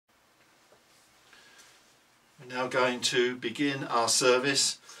now going to begin our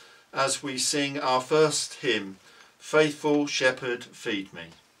service as we sing our first hymn, Faithful Shepherd, Feed Me.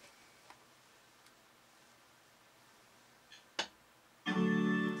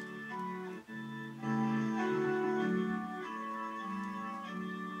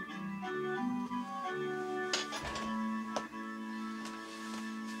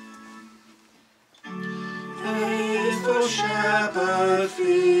 Faithful shepherd,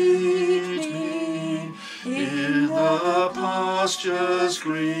 feed me in the pastures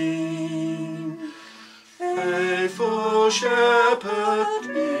green. Faithful shepherd,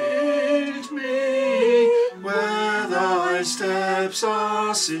 lead me where thy steps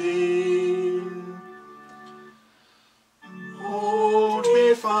are seen. Hold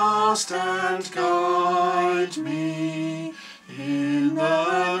me fast and guide me in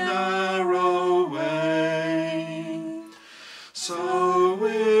the narrow way, so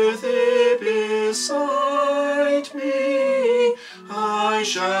with thee beside me I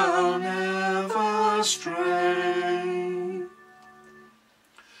shall never stray.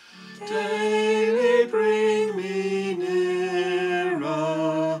 Daily bring me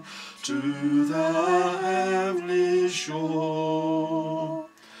nearer to the heavenly shore.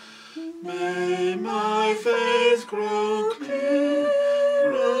 May my faith grow clearer,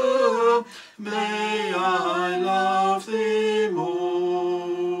 may I love thee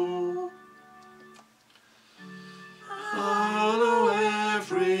more. Follow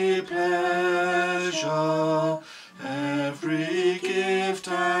every pleasure, every gift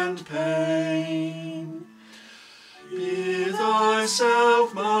and pain. Be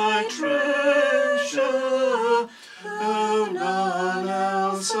thyself my treasure, though none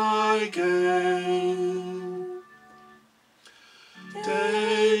else I gain.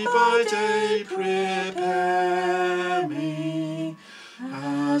 Day by day prepare me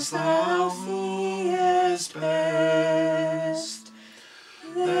as thou thinkest best.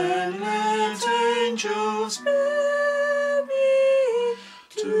 Then let angels bear me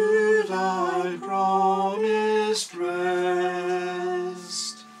to thy promised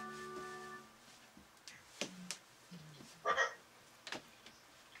rest.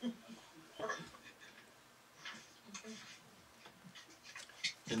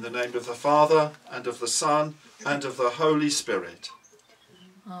 In the name of the Father, and of the Son, and of the Holy Spirit.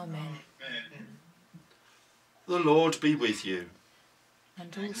 Amen. The Lord be with you.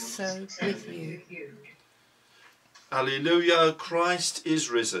 And also with you. Alleluia, Christ is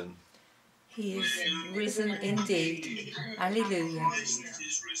risen. He is risen indeed. Alleluia.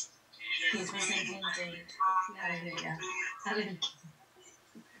 He is risen indeed. Alleluia. Alleluia.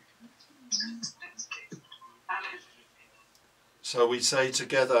 So we say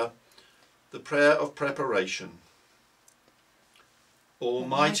together the prayer of preparation.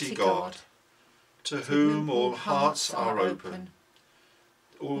 Almighty God, to whom all hearts are open,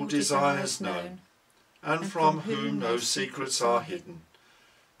 all desires known, and from whom no secrets are hidden,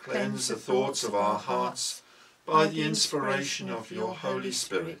 cleanse the thoughts of our hearts by the inspiration of your Holy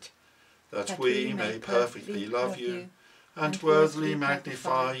Spirit, that we may perfectly love you and worthily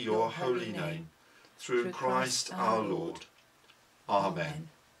magnify your holy name, through Christ our Lord. Amen.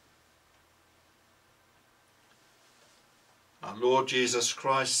 Our Lord Jesus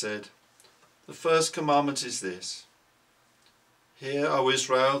Christ said, "The first commandment is this: Hear, O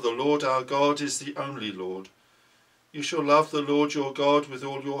Israel, the Lord our God is the only Lord. You shall love the Lord your God with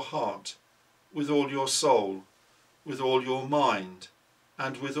all your heart, with all your soul, with all your mind,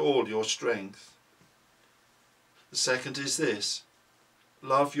 and with all your strength. The second is this: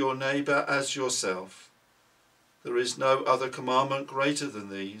 love your neighbour as yourself. There is no other commandment greater than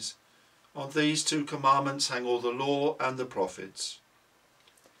these. On these two commandments hang all the law and the prophets."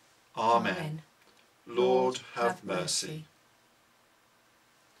 Amen. Lord, have mercy.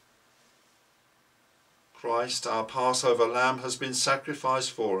 Christ, our Passover lamb, has been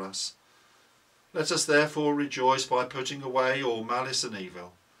sacrificed for us. Let us therefore rejoice by putting away all malice and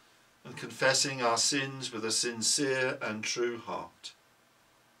evil, and confessing our sins with a sincere and true heart.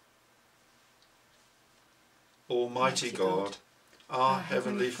 Almighty God, our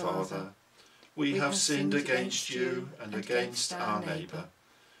heavenly Father, we have sinned against you and against our neighbour,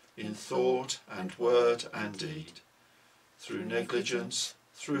 in thought and word and deed, through negligence,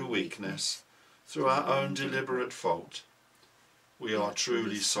 through weakness, through our own deliberate fault. We are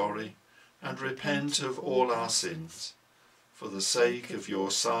truly sorry and repent of all our sins, for the sake of your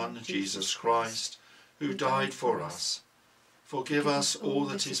Son, Jesus Christ, who died for us. Forgive us all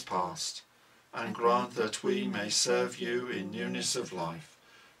that is past, and grant that we may serve you in newness of life,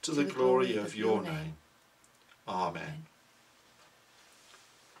 to the glory of your name. Amen.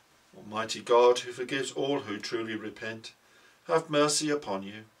 Almighty God, who forgives all who truly repent, have mercy upon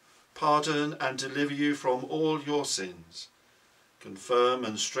you, pardon and deliver you from all your sins, confirm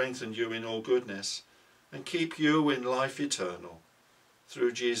and strengthen you in all goodness, and keep you in life eternal.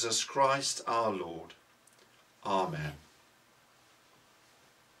 Through Jesus Christ our Lord. Amen.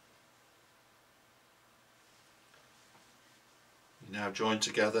 We now join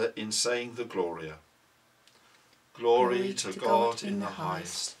together in saying the Gloria. Glory to God in the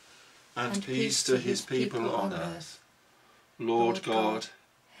highest, and peace to his people on earth. Lord God,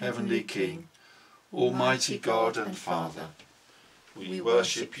 heavenly King, almighty God and Father, we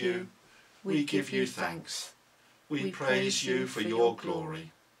worship you, we give you thanks, we praise you for your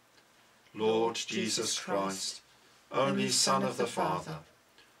glory. Lord Jesus Christ, only Son of the Father,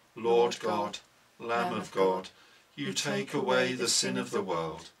 Lord God, Lamb of God, you take away the sin of the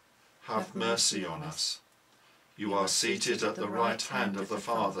world. Have mercy on us. You are seated at the right hand of the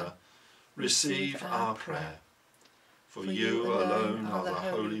Father. Receive our prayer. For you alone are the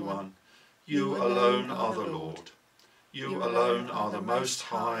Holy One. You alone are the Lord. You alone are the Most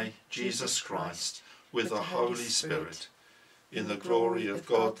High, Jesus Christ, with the Holy Spirit, in the glory of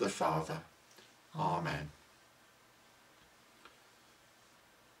God the Father. Amen.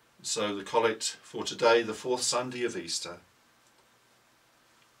 So the collect for today, the fourth Sunday of Easter.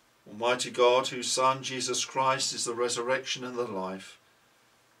 Almighty God, whose Son Jesus Christ is the resurrection and the life,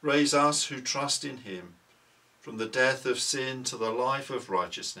 raise us who trust in him from the death of sin to the life of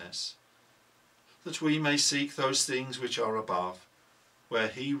righteousness, that we may seek those things which are above, where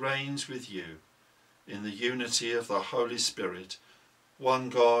he reigns with you, in the unity of the Holy Spirit, one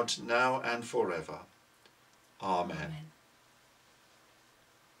God, now and forever. Amen. Amen.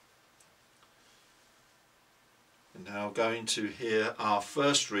 We're now going to hear our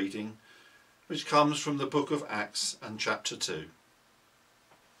first reading, which comes from the book of Acts and chapter 2.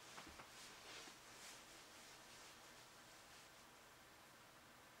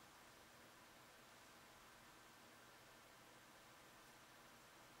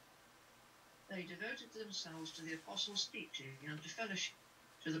 They devoted themselves to the apostles' teaching and to fellowship,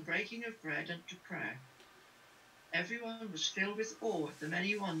 to the breaking of bread and to prayer. Everyone was filled with awe at the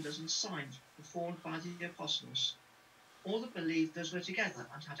many wonders and signs performed by the apostles. All the believers were together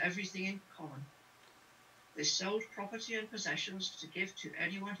and had everything in common. They sold property and possessions to give to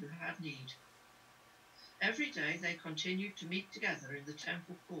anyone who had need. Every day they continued to meet together in the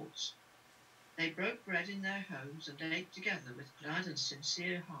temple courts. They broke bread in their homes and ate together with glad and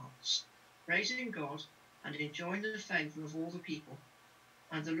sincere hearts, praising God and enjoying the favour of all the people.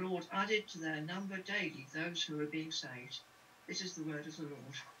 And the Lord added to their number daily those who were being saved. This is the word of the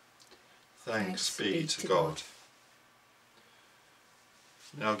Lord. Thanks be to God.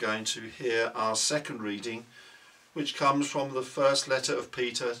 Now going to hear our second reading, which comes from the first letter of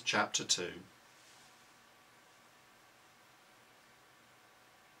Peter, chapter 2.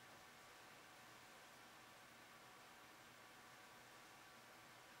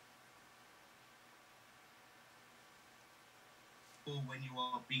 Or when you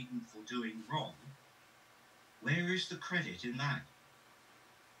are beaten for doing wrong, where is the credit in that?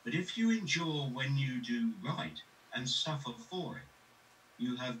 But if you endure when you do right and suffer for it,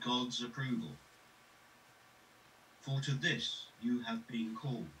 you have God's approval. For to this you have been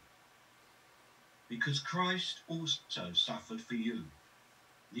called, because Christ also suffered for you,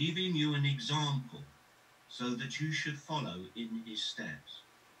 leaving you an example, so that you should follow in his steps.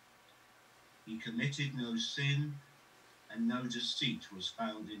 He committed no sin, and no deceit was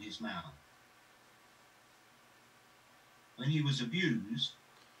found in his mouth. When he was abused,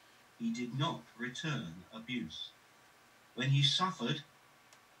 he did not return abuse. When he suffered,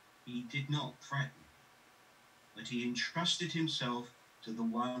 he did not threaten, but he entrusted himself to the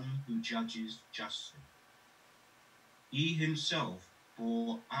one who judges justly. He himself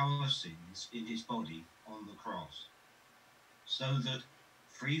bore our sins in his body on the cross, so that,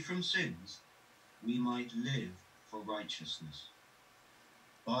 free from sins, we might live for righteousness.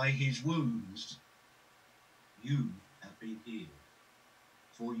 By his wounds you have been healed,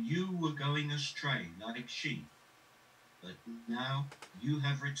 for you were going astray like sheep, but now you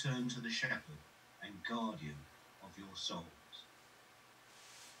have returned to the shepherd and guardian of your souls.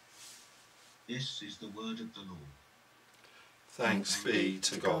 This is the word of the Lord. Thanks be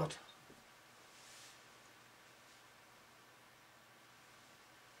to God.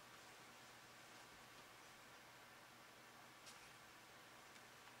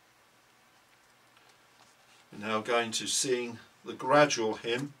 We're now going to sing the gradual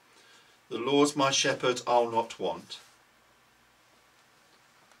hymn, "The Lord's my shepherd, I'll not want."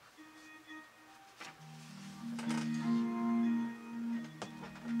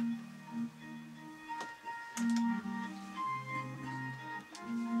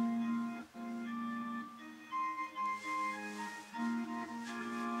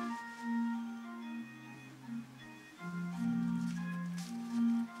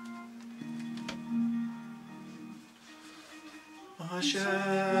 My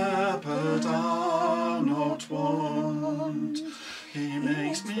shepherd I'll not want. He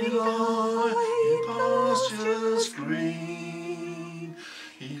makes me lie in pastures green.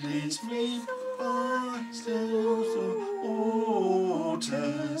 He leads me by still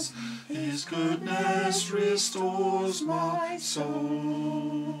waters. His goodness restores my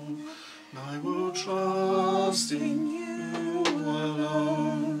soul. I will trust in you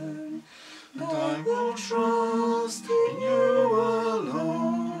alone. And I will trust in you alone.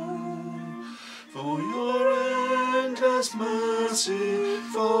 For your endless mercy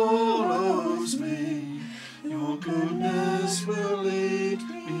follows me. Your goodness will lead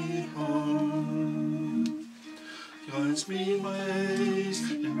me home. Guides me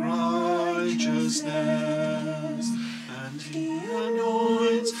ways in righteousness, and he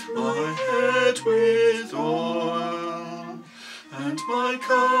anoints my head with oil, and my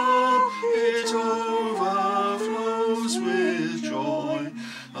cup it overflows with joy.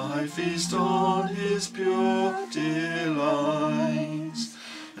 I feast on his pure delights,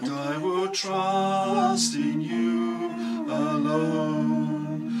 and I will trust in you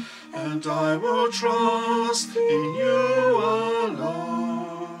alone. And I will trust in you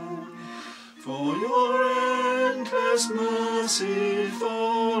alone. For your endless mercy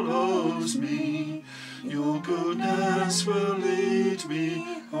follows me. Your goodness will lead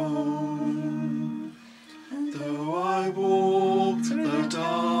me home. Though I walk the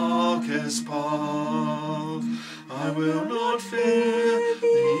darkest path, I will not fear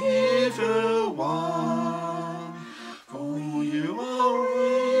the evil one. For you are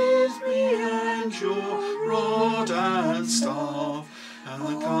with me, and your rod and staff, and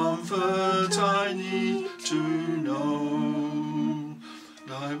the comfort I need to know.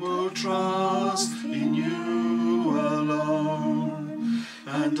 And I will trust in you alone.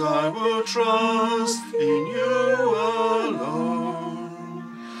 And I will trust in you alone.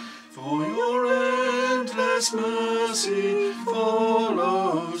 For your endless mercy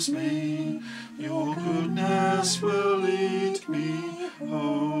follows me. Your goodness will lead me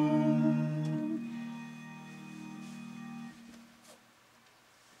home.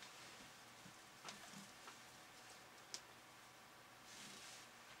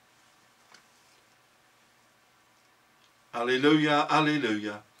 Alleluia,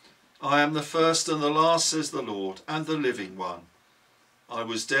 alleluia. I am the first and the last, says the Lord, and the living one. I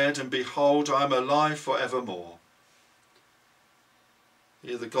was dead, and behold, I am alive for evermore.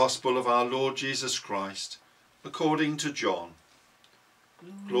 Hear the gospel of our Lord Jesus Christ, according to John.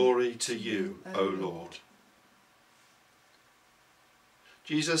 Glory to you, O Lord.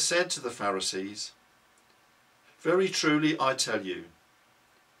 Jesus said to the Pharisees, very truly I tell you,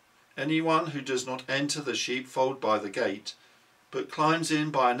 anyone who does not enter the sheepfold by the gate, but climbs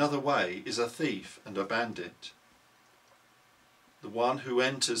in by another way, is a thief and a bandit. The one who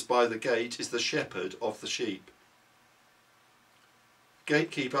enters by the gate is the shepherd of the sheep. The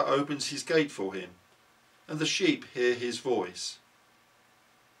gatekeeper opens his gate for him, and the sheep hear his voice.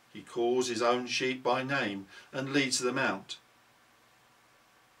 He calls his own sheep by name and leads them out.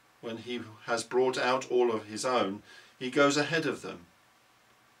 When he has brought out all of his own, he goes ahead of them,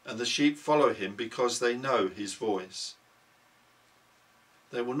 and the sheep follow him because they know his voice.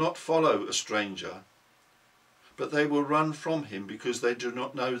 They will not follow a stranger, but they will run from him because they do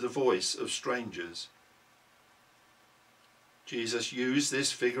not know the voice of strangers. Jesus used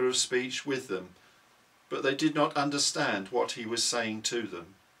this figure of speech with them, but they did not understand what he was saying to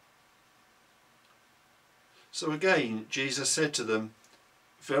them. So again Jesus said to them,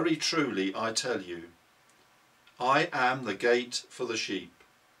 very truly I tell you, I am the gate for the sheep.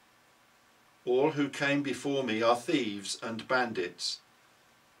 All who came before me are thieves and bandits,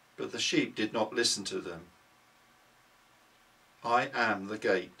 but the sheep did not listen to them. I am the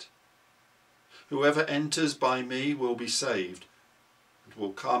gate. Whoever enters by me will be saved, and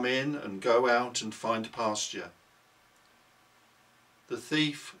will come in and go out and find pasture. The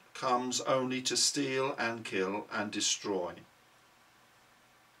thief comes only to steal and kill and destroy.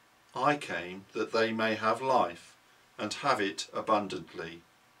 I came that they may have life and have it abundantly.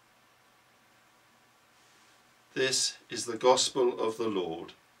 This is the gospel of the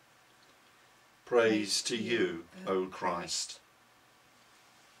Lord. Praise to you, O Christ.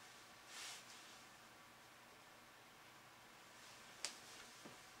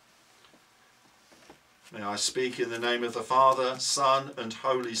 May I speak in the name of the Father, Son, and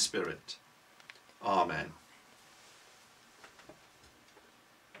Holy Spirit. Amen.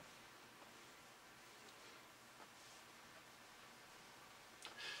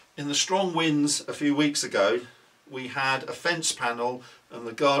 In the strong winds a few weeks ago, we had a fence panel and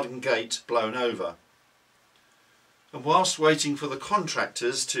the garden gate blown over. And whilst waiting for the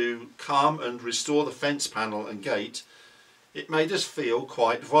contractors to come and restore the fence panel and gate, it made us feel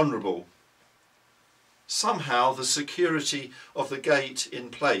quite vulnerable. Somehow the security of the gate in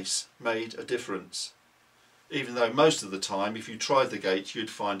place made a difference, even though most of the time if you tried the gate you'd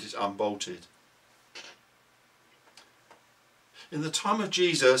find it unbolted. In the time of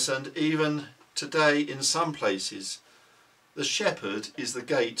Jesus, and even today in some places, the shepherd is the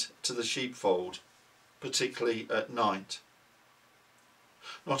gate to the sheepfold, particularly at night.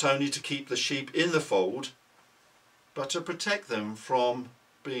 Not only to keep the sheep in the fold, but to protect them from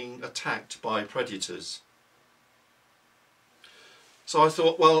being attacked by predators. So I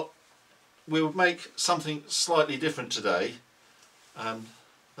thought, well, we'll make something slightly different today, and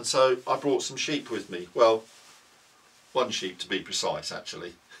so I brought some sheep with me. Well, one sheep to be precise,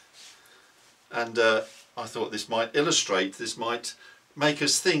 actually. And I thought this might illustrate, this might make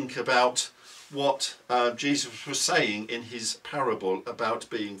us think about what Jesus was saying in his parable about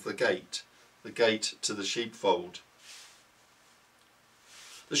being the gate to the sheepfold.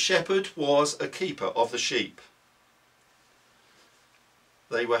 The shepherd was a keeper of the sheep.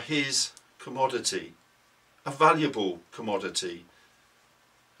 They were his commodity, a valuable commodity,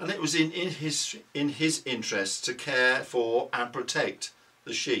 and it was in his interest to care for and protect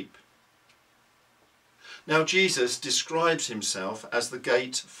the sheep. Now Jesus describes himself as the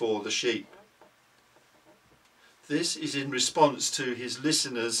gate for the sheep. This is in response to his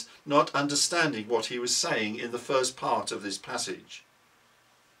listeners not understanding what he was saying in the first part of this passage.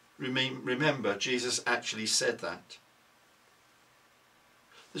 Remember, Jesus actually said that.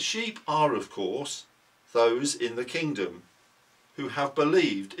 The sheep are, of course, those in the kingdom who have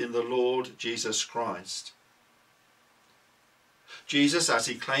believed in the Lord Jesus Christ. Jesus, as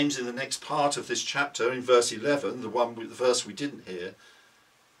he claims in the next part of this chapter, in verse 11, the verse we didn't hear,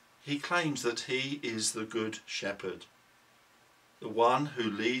 he claims that he is the good shepherd, the one who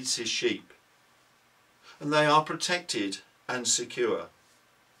leads his sheep, and they are protected and secure.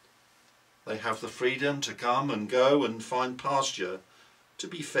 They have the freedom to come and go and find pasture, to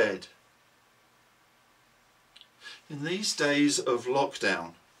be fed. In these days of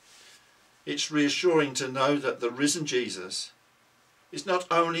lockdown, it's reassuring to know that the risen Jesus is not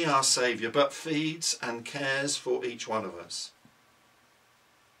only our Saviour, but feeds and cares for each one of us.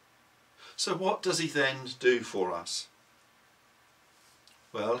 So what does he then do for us?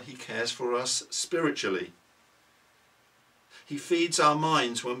 Well, he cares for us spiritually. He feeds our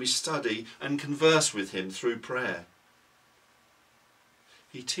minds when we study and converse with him through prayer.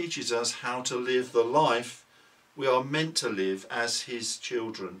 He teaches us how to live the life we are meant to live as his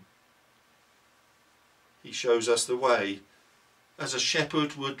children. He shows us the way, as a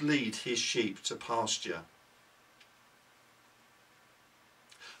shepherd would lead his sheep to pasture.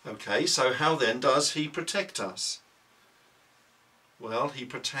 Okay, so how then does he protect us? Well, he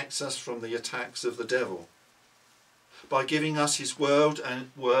protects us from the attacks of the devil by giving us his word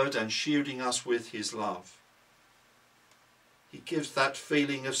and shielding us with his love. He gives that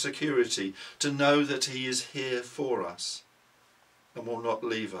feeling of security to know that he is here for us and will not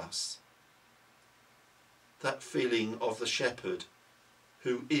leave us. That feeling of the shepherd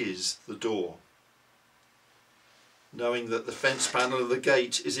who is the door. Knowing that the fence panel of the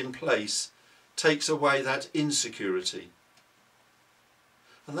gate is in place takes away that insecurity.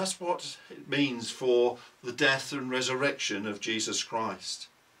 And that's what it means for the death and resurrection of Jesus Christ.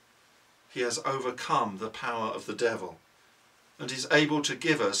 He has overcome the power of the devil and is able to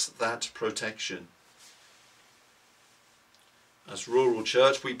give us that protection. As Rural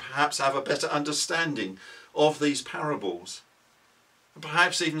Church, we perhaps have a better understanding of these parables. And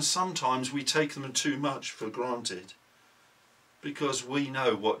perhaps even sometimes we take them too much for granted, because we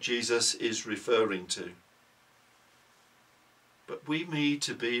know what Jesus is referring to. But we need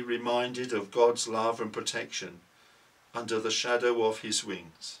to be reminded of God's love and protection under the shadow of his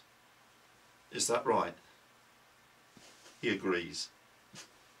wings. Is that right? He agrees.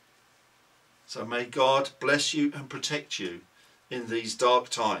 So may God bless you and protect you in these dark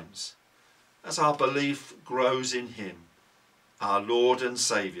times as our belief grows in him, our Lord and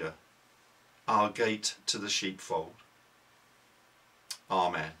Saviour, our gate to the sheepfold.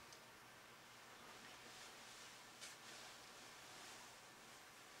 Amen.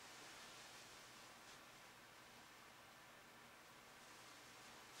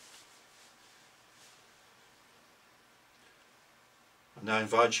 I now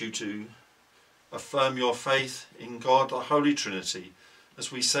invite you to affirm your faith in God, the Holy Trinity,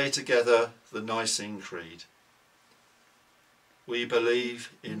 as we say together the Nicene Creed. We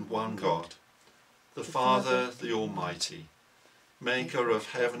believe in one God, the Father, the Almighty, maker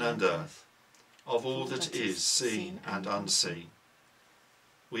of heaven and earth, of all that is seen and unseen.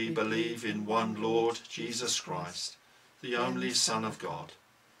 We believe in one Lord Jesus Christ, the only Son of God,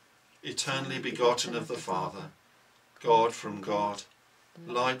 eternally begotten of the Father, God from God,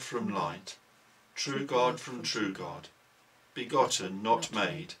 light from light, true God from true God, begotten, not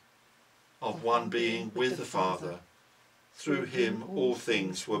made, of one being with the Father. Through him all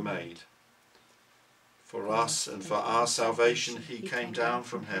things were made. For us and for our salvation he came down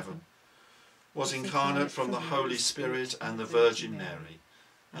from heaven, was incarnate from the Holy Spirit and the Virgin Mary,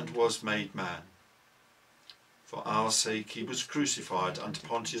 and was made man. For our sake he was crucified under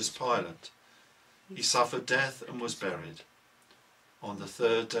Pontius Pilate. He suffered death and was buried. On the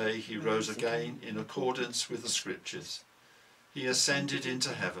third day he rose again in accordance with the Scriptures. He ascended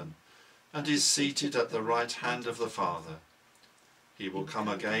into heaven and is seated at the right hand of the Father. He will come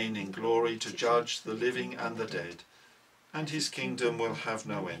again in glory to judge the living and the dead, and his kingdom will have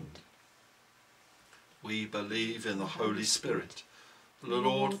no end. We believe in the Holy Spirit, the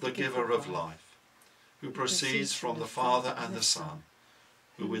Lord, the giver of life, who proceeds from the Father and the Son,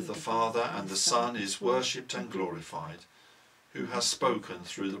 who with the Father and the Son is worshipped and glorified, who has spoken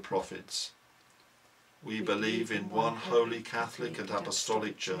through the prophets. We believe in one holy Catholic and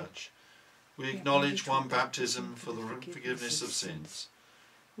Apostolic Church. We acknowledge one baptism for the forgiveness of sins.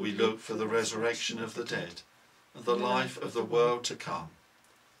 We look for the resurrection of the dead and the life of the world to come.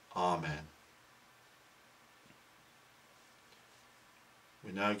 Amen.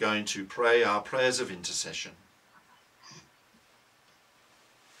 We're now going to pray our prayers of intercession.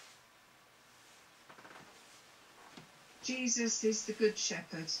 Jesus is the Good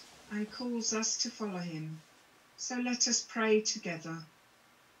Shepherd and calls us to follow him. So let us pray together.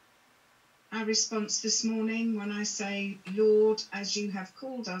 Our response this morning when I say, Lord, as you have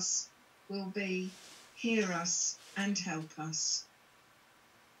called us, will be, hear us and help us.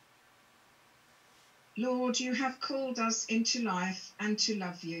 Lord, you have called us into life and to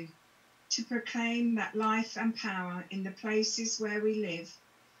love you, to proclaim that life and power in the places where we live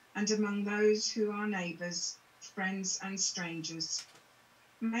and among those who are neighbours, friends and strangers.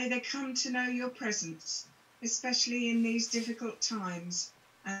 May they come to know your presence, especially in these difficult times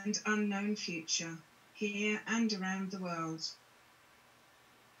and unknown future, here and around the world.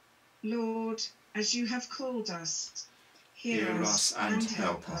 Lord, as you have called us, hear us and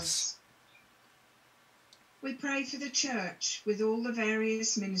help us. We pray for the Church with all the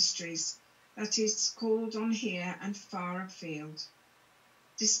various ministries that is called on here and far afield.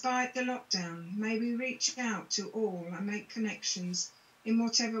 Despite the lockdown, may we reach out to all and make connections in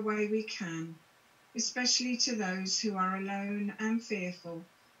whatever way we can, especially to those who are alone and fearful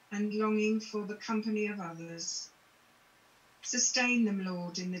and longing for the company of others. Sustain them,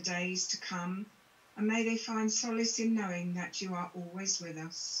 Lord, in the days to come, and may they find solace in knowing that you are always with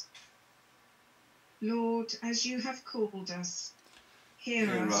us. Lord, as you have called us, hear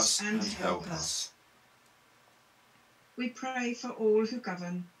us and help us. We pray for all who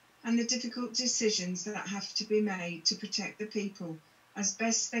govern and the difficult decisions that have to be made to protect the people as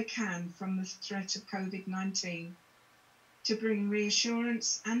best they can from the threat of COVID-19, to bring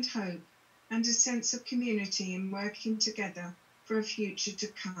reassurance and hope and a sense of community in working together for a future to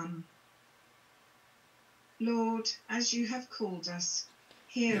come. Lord, as you have called us,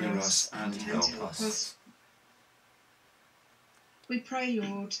 hear us and help us. We pray,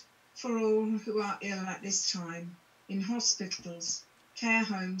 Lord, for all who are ill at this time, in hospitals, care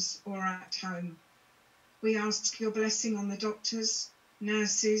homes or at home. We ask your blessing on the doctors,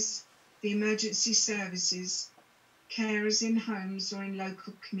 nurses, the emergency services, carers in homes or in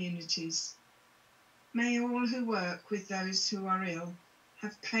local communities. May all who work with those who are ill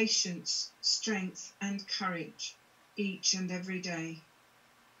have patience, strength and courage each and every day.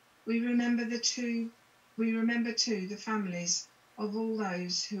 We remember too the families of all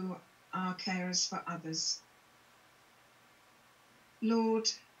those who are carers for others. Lord,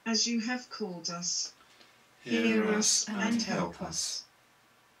 as you have called us, hear us and help us.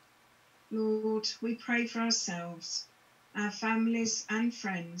 Lord, we pray for ourselves, our families and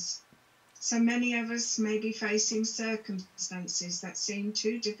friends. So many of us may be facing circumstances that seem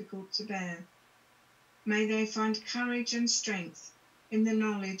too difficult to bear. May they find courage and strength in the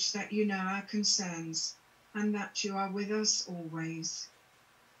knowledge that you know our concerns and that you are with us always.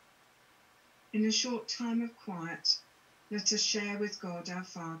 In a short time of quiet, let us share with God our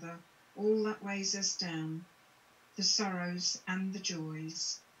Father all that weighs us down, the sorrows and the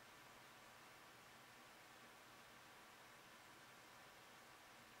joys.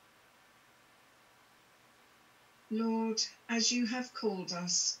 Lord, as you have called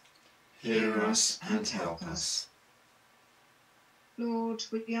us, hear us and help us. Lord,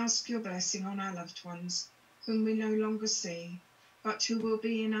 we ask your blessing on our loved ones, whom we no longer see, but who will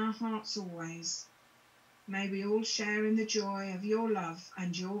be in our hearts always. May we all share in the joy of your love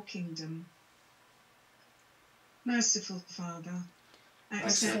and your kingdom. Merciful Father,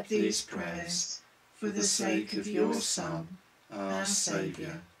 accept these prayers for the sake of your Son, our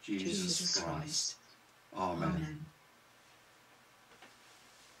Saviour, Jesus Christ. Amen.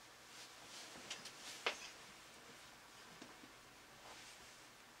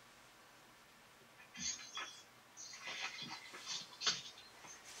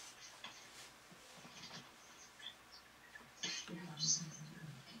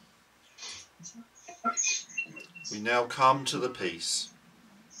 We now come to the peace.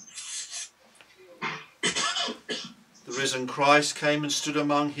 The risen Christ came and stood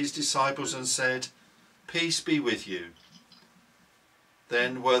among his disciples and said, "Peace be with you."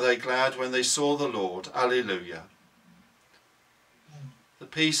 Then were they glad when they saw the Lord. Alleluia. The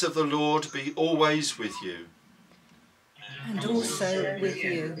peace of the Lord be always with you. And also with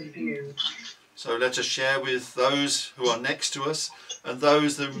you. So let us share with those who are next to us and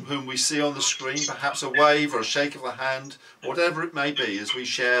those whom we see on the screen, perhaps a wave or a shake of the hand, whatever it may be, as we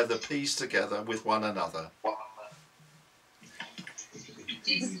share the peace together with one another.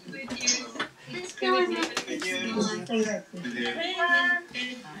 Peace with you. Peace be with you. Be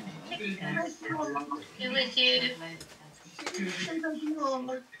with you.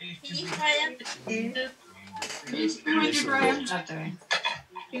 Peace be with you, Graham.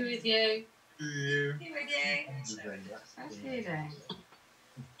 Be with you. Be with you. How's he doing?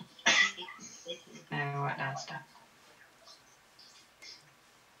 No, what that's done.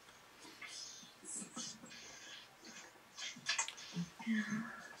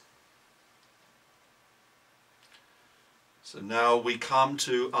 So now we come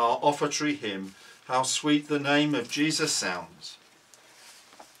to our offertory hymn, How Sweet the Name of Jesus Sounds.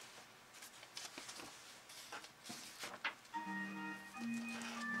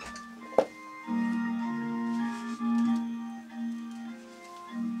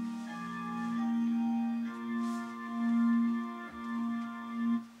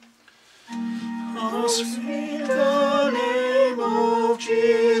 How sweet the name of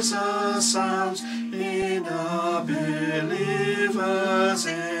Jesus sounds in a believer's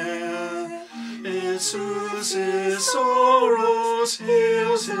ear. It soothes his sorrows,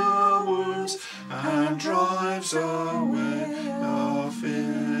 heals his wounds, and drives away our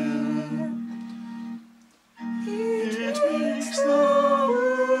fear. It makes the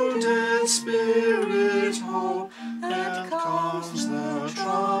wounded spirit whole, and calms the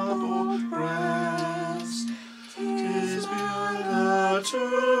troubled breast. 'Tis bitter to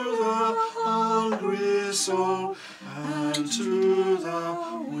the hungry soul, and to the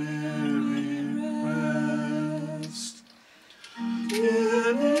weary rest.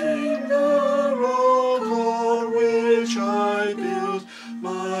 In the rock on which I build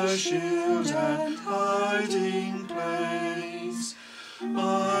my shield and hiding place,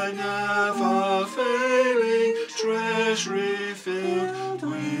 my never failing treasury filled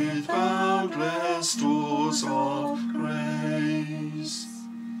with boundless stores of grace.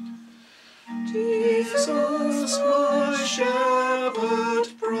 Jesus, my shepherd,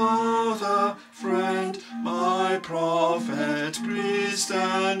 brother, friend, my prophet, priest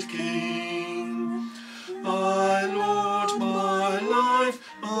and king, my Lord, my life,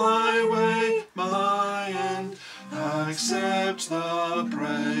 my way, my end, accept the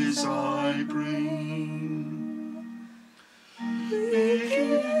praise I bring.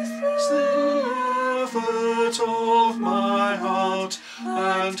 Begins the effort of my heart,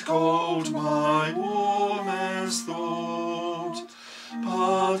 and cold my warmest thought.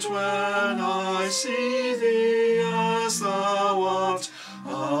 But when I see thee as thou art,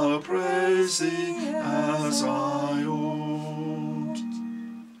 I'll praise thee as I ought.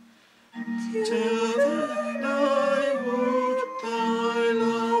 Till then I would thy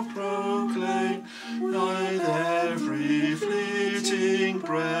love proclaim with every fleeting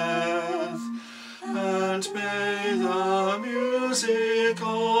breath, and may the music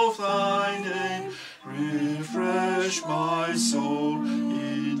of thy name refresh my soul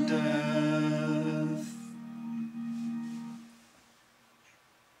in death.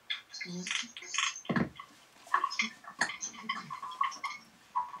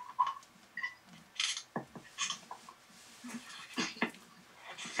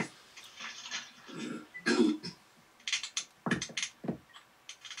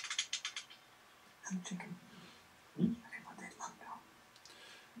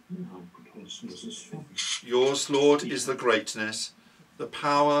 Yours, Lord, is the greatness, the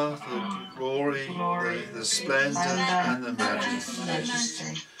power, the glory, the splendour and the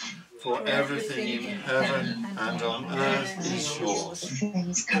majesty. For everything in heaven and on earth is yours.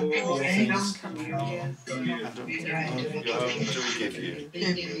 All things come from you, and do we give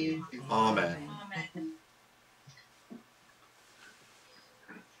you. Amen.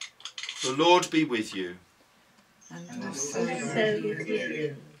 The Lord be with you. And also with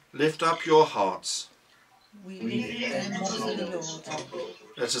you. Lift up your hearts. We lift them to the Lord.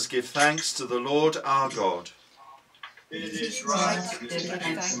 Let us give thanks to the Lord our God. It is right to give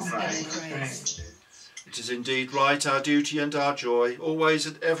thanks and praise. It is indeed right, our duty and our joy, always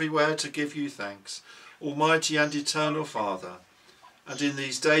and everywhere to give you thanks, Almighty and eternal Father, and in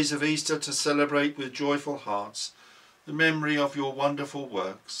these days of Easter to celebrate with joyful hearts the memory of your wonderful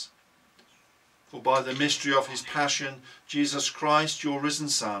works. For by the mystery of his passion, Jesus Christ, your risen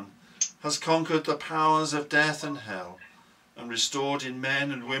Son, has conquered the powers of death and hell, and restored in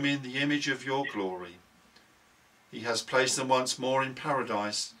men and women the image of your glory. He has placed them once more in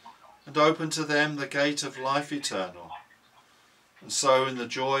paradise, and opened to them the gate of life eternal. And so, in the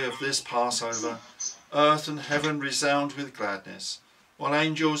joy of this Passover, earth and heaven resound with gladness, while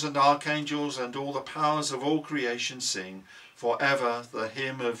angels and archangels and all the powers of all creation sing for ever the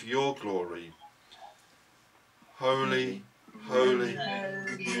hymn of your glory. Holy, holy,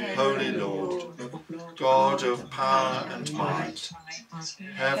 holy Lord, God of power and might,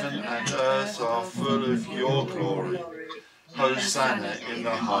 heaven and earth are full of your glory. Hosanna in the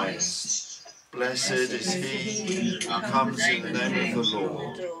highest. Blessed is he who comes in the name of the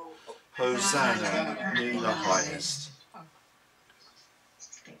Lord. Hosanna in the highest.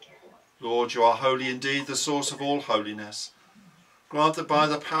 Lord, you are holy indeed, the source of all holiness. Grant that by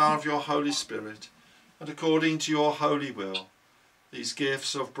the power of your Holy Spirit, and according to your holy will, these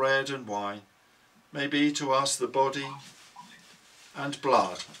gifts of bread and wine may be to us the body and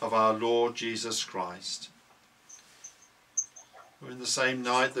blood of our Lord Jesus Christ, who in the same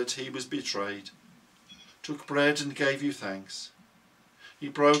night that he was betrayed, took bread and gave you thanks. He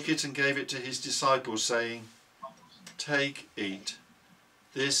broke it and gave it to his disciples, saying, "Take, eat.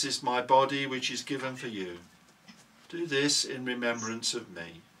 This is my body which is given for you. Do this in remembrance of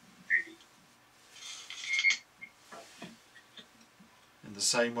me." In the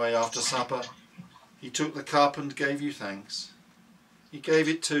same way, after supper, he took the cup and gave you thanks. He gave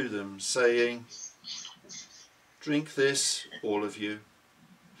it to them, saying, "Drink this, all of you.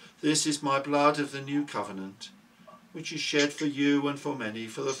 This is my blood of the new covenant, which is shed for you and for many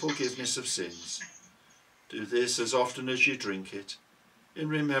for the forgiveness of sins. Do this as often as you drink it, in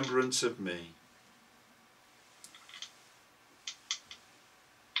remembrance of me."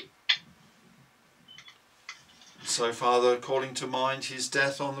 So, Father, calling to mind his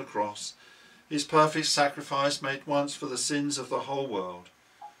death on the cross, his perfect sacrifice made once for the sins of the whole world,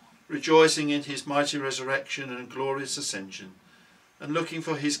 rejoicing in his mighty resurrection and glorious ascension, and looking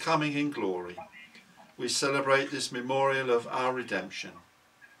for his coming in glory, we celebrate this memorial of our redemption.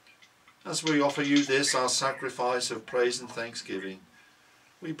 As we offer you this, our sacrifice of praise and thanksgiving,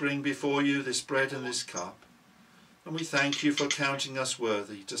 we bring before you this bread and this cup, and we thank you for counting us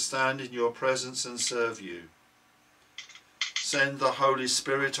worthy to stand in your presence and serve you. Send the Holy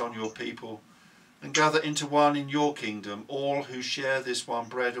Spirit on your people, and gather into one in your kingdom all who share this one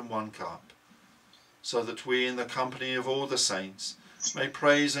bread and one cup, so that we, in the company of all the saints, may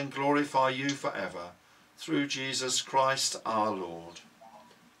praise and glorify you forever, through Jesus Christ our Lord,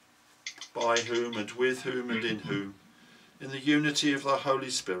 by whom and with whom and in whom, in the unity of the Holy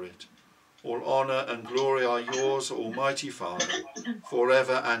Spirit, all honour and glory are yours, Almighty Father,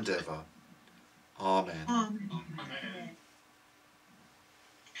 forever and ever. Amen. Amen.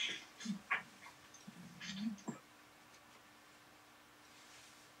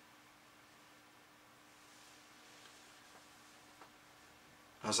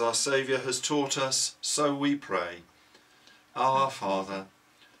 As our Saviour has taught us, so we pray. Our Father,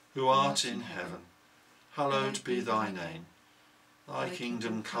 who art in heaven, hallowed be thy name. Thy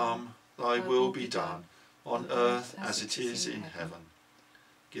kingdom come, thy will be done, on earth as it is in heaven.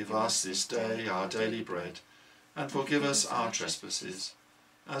 Give us this day our daily bread, and forgive us our trespasses,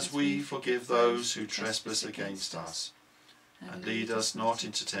 as we forgive those who trespass against us. And lead us not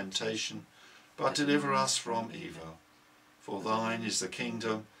into temptation, but deliver us from evil. For thine is the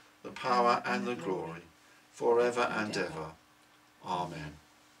kingdom, the power and the glory, forever and ever. Amen.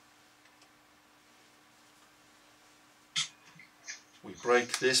 We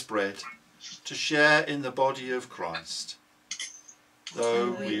break this bread to share in the body of Christ.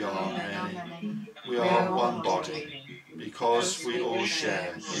 Though we are many, we are one body, because we all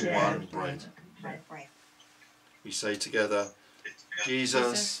share in one bread. We say together,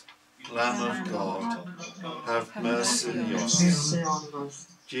 Jesus, Lamb of God, have mercy on us.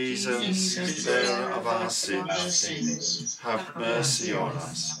 Jesus, bearer of our sins, have mercy on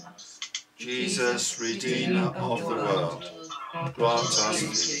us. Jesus, Redeemer of the world, grant us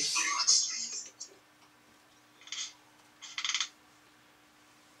peace.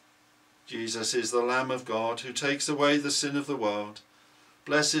 Jesus is the Lamb of God who takes away the sin of the world.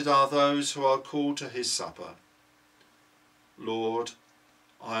 Blessed are those who are called to his supper. Lord,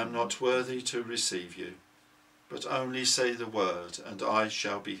 I am not worthy to receive you, but only say the word, and I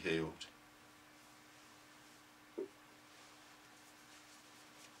shall be healed.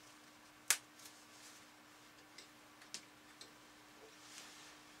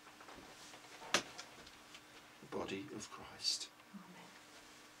 The body of Christ.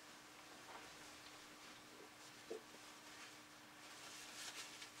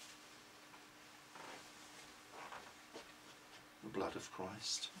 The blood of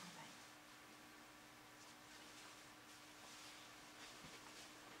Christ.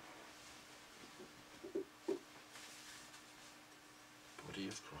 Body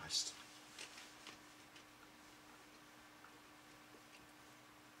of Christ.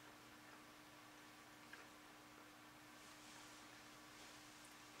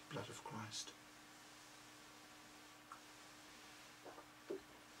 Blood of Christ.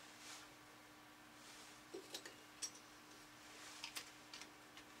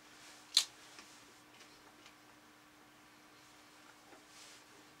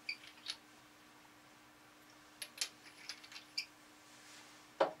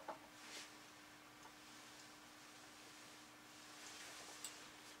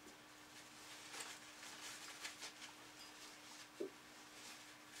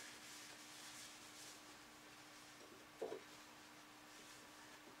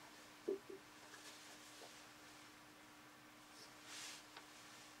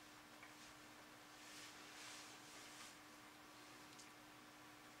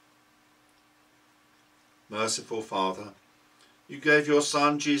 Merciful Father, you gave your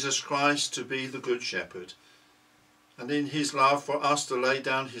Son Jesus Christ to be the Good Shepherd, and in his love for us to lay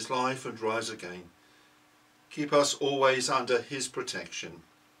down his life and rise again. Keep us always under his protection,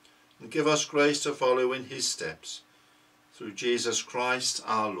 and give us grace to follow in his steps. Through Jesus Christ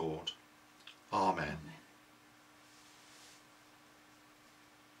our Lord. Amen.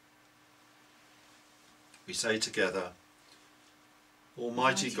 We say together,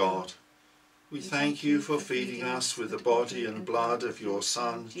 Almighty God, we thank you for feeding us with the body and blood of your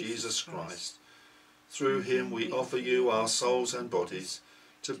Son, Jesus Christ. Through him we offer you our souls and bodies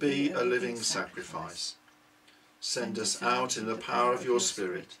to be a living sacrifice. Send us out in the power of your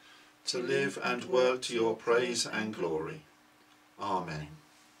Spirit to live and work to your praise and glory. Amen.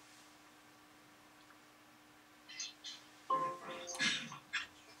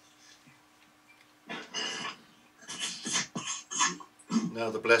 Now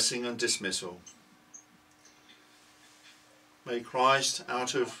the blessing and dismissal. May Christ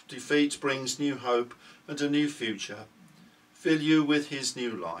out of defeat brings new hope and a new future. Fill you with his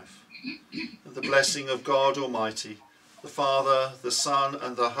new life. And the blessing of God Almighty, the Father, the Son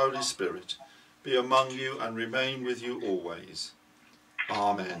and the Holy Spirit be among you and remain with you always.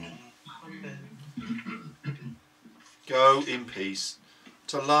 Amen. Go in peace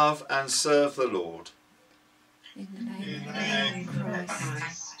to love and serve the Lord. In the name of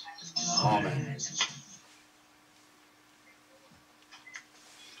Christ. Amen.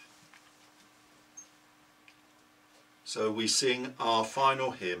 So we sing our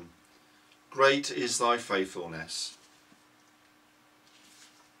final hymn, Great is thy faithfulness.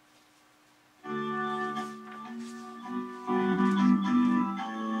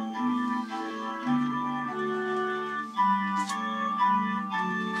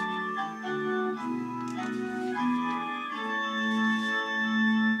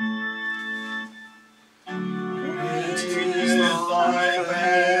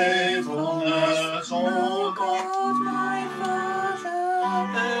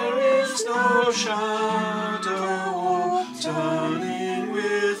 Shadow turning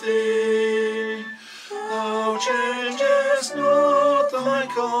within, thou changest not, thy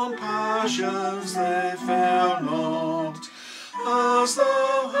compassions they fail not. As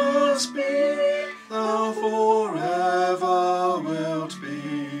thou hast been, thou forever wilt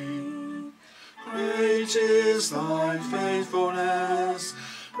be. Great is thy faithfulness,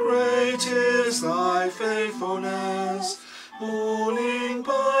 great is thy faithfulness. Morning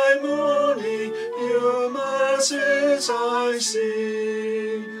by morning, new mercies I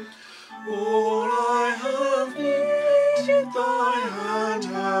see. All I have needed, thy hand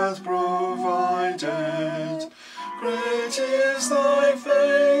hath provided. Great is thy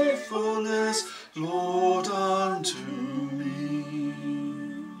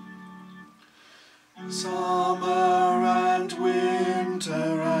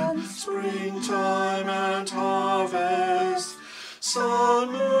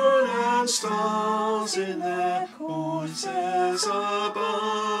angels in their voices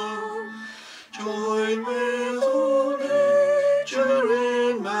above, join with all nature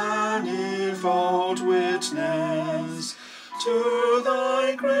in manifold witness to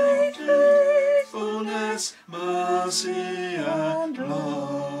thy great faithfulness, mercy and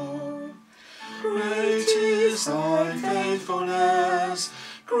love. Great is thy faithfulness,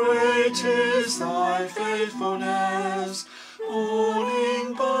 great is thy faithfulness.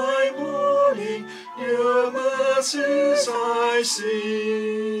 Morning by morning, new mercies I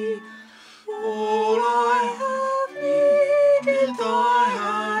see. All I have needed, thy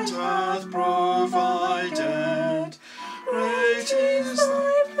hand hath provided. Great is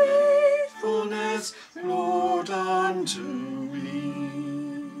thy faithfulness, Lord, unto me.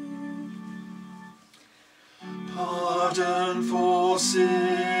 Pardon for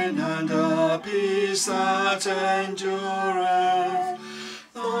sin and a peace that endureth,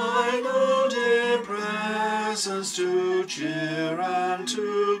 thine own dear presence to cheer and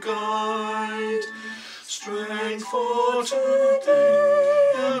to guide, strength for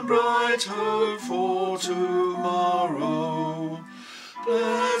today and bright hope for tomorrow,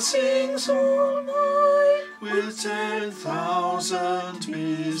 blessings all mine with 10,000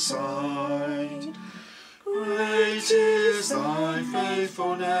 beside. Great is thy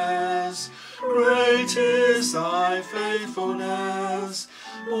faithfulness, great is thy faithfulness.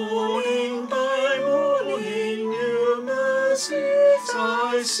 Morning by morning, new mercies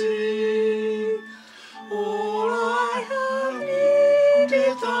I see. All I have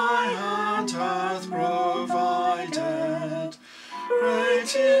needed, thy hand hath provided.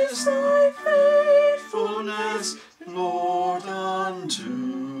 Great is thy faithfulness, Lord, unto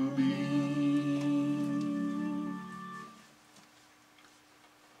me.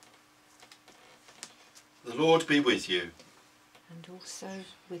 The Lord be with you. And also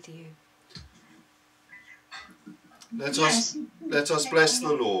with you. Let us bless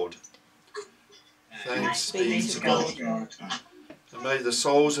the Lord. Thanks be to God. And may the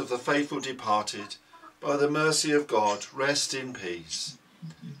souls of the faithful departed, by the mercy of God, rest in peace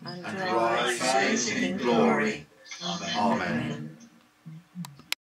and rise in glory. Amen.